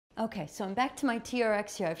Okay, so I'm back to my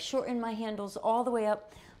TRX here. I've shortened my handles all the way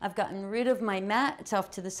up. I've gotten rid of my mat. It's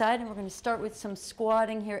off to the side, and we're going to start with some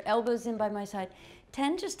squatting here. Elbows in by my side.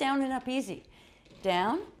 10 just down and up, easy.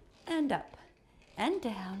 Down and up and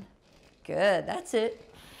down. Good, that's it.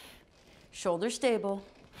 Shoulder stable.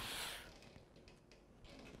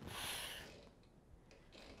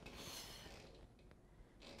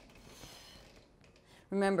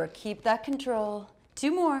 Remember, keep that control.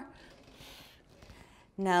 2 more.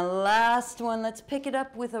 Now last one, let's pick it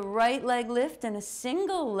up with a right leg lift and a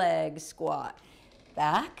single leg squat.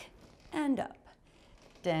 Back and up,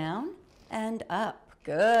 down and up.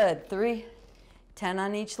 Good, 3, 10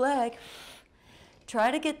 on each leg.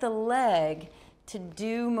 Try to get the leg to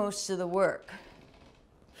do most of the work.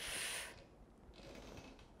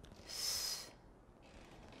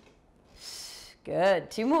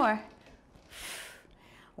 Good, 2 more.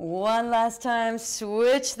 One last time,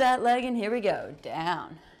 switch that leg, and here we go,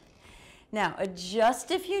 down. Now, adjust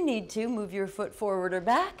if you need to, move your foot forward or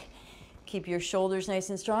back. Keep your shoulders nice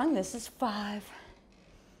and strong. This is 5.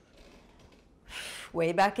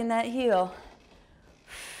 Way back in that heel.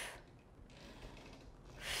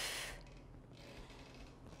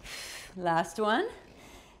 Last one,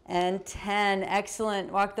 and 10,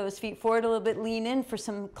 excellent. Walk those feet forward a little bit, lean in for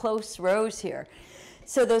some close rows here.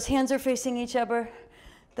 So those hands are facing each other.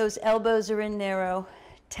 Those elbows are in narrow.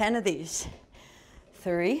 10 of these.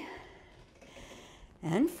 3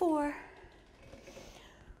 and 4.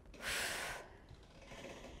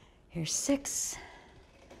 Here's 6.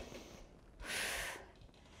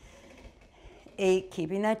 8,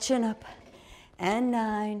 keeping that chin up. And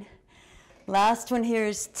 9. Last one here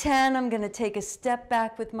is 10. I'm going to take a step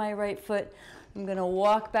back with my right foot. I'm going to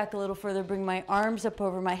walk back a little further, bring my arms up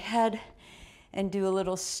over my head, and do a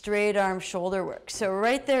little straight arm shoulder work. So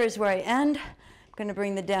right there is where I end. I'm going to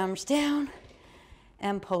bring the arms down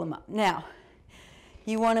and pull them up. Now,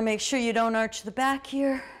 you want to make sure you don't arch the back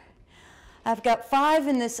here. I've got 5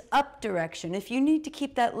 in this up direction. If you need to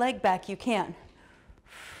keep that leg back, you can.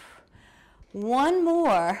 1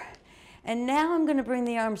 more, and now I'm going to bring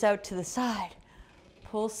the arms out to the side.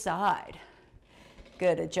 Pull side.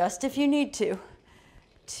 Good, adjust if you need to.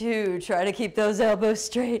 2, try to keep those elbows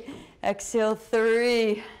straight. Exhale,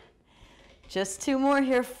 3. Just 2 more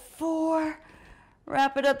here. 4.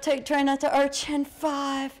 Wrap it up tight, try not to arch. And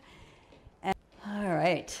 5. And all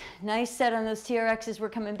right, nice set on those TRXs. We're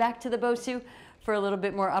coming back to the BOSU for a little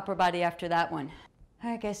bit more upper body after that one. All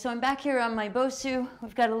right, guys, so I'm back here on my BOSU.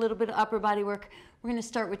 We've got a little bit of upper body work. We're going to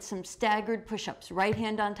start with some staggered push-ups. Right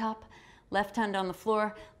hand on top, left hand on the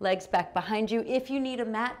floor, legs back behind you. If you need a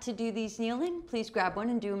mat to do these kneeling, please grab one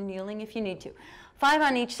and do them kneeling if you need to. 5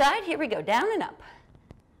 on each side. Here we go, down and up.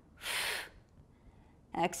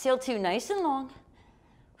 Exhale, 2, nice and long.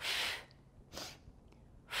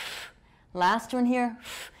 Last one here.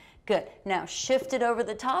 Good. Now shift it over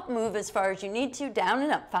the top, move as far as you need to, down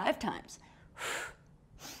and up 5 times.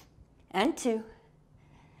 And 2,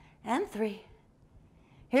 and 3.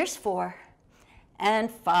 Here's 4,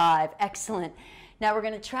 and 5. Excellent. Now we're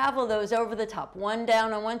going to travel those over the top. 1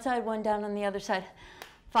 down on one side, 1 down on the other side.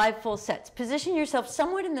 5 full sets. Position yourself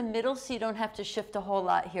somewhat in the middle so you don't have to shift a whole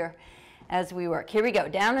lot here as we work. Here we go,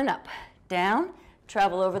 down and up. Down,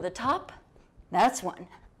 travel over the top. That's 1.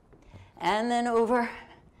 And then over,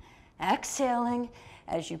 exhaling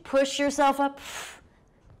as you push yourself up.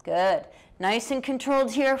 Good. Nice and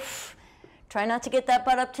controlled here. Try not to get that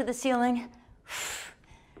butt up to the ceiling.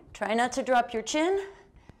 Try not to drop your chin.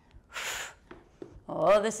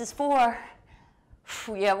 Oh, this is 4.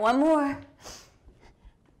 We have 1 more.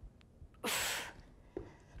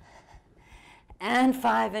 And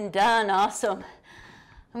 5 and done. Awesome.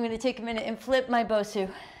 I'm going to take a minute and flip my BOSU.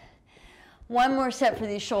 1 more set for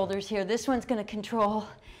these shoulders here. This one's going to control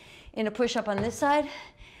in a push-up on this side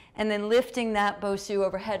and then lifting that BOSU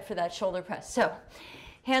overhead for that shoulder press. So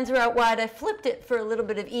hands are out wide. I flipped it for a little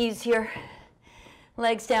bit of ease here.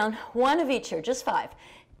 Legs down. 1 of each here, just 5.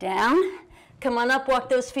 Down. Come on up, walk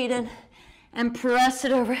those feet in and press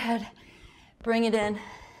it overhead. Bring it in.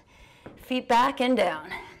 Feet back and down.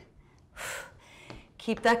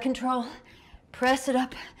 Keep that control. Press it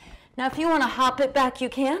up. Now if you want to hop it back, you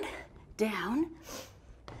can. Down.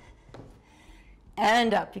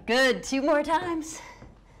 And up. Good. 2 more times.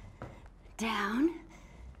 Down.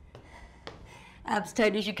 Abs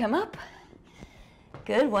tight as you come up.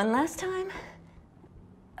 Good. 1 last time.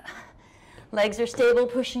 Legs are stable,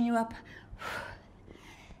 pushing you up.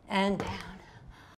 And down.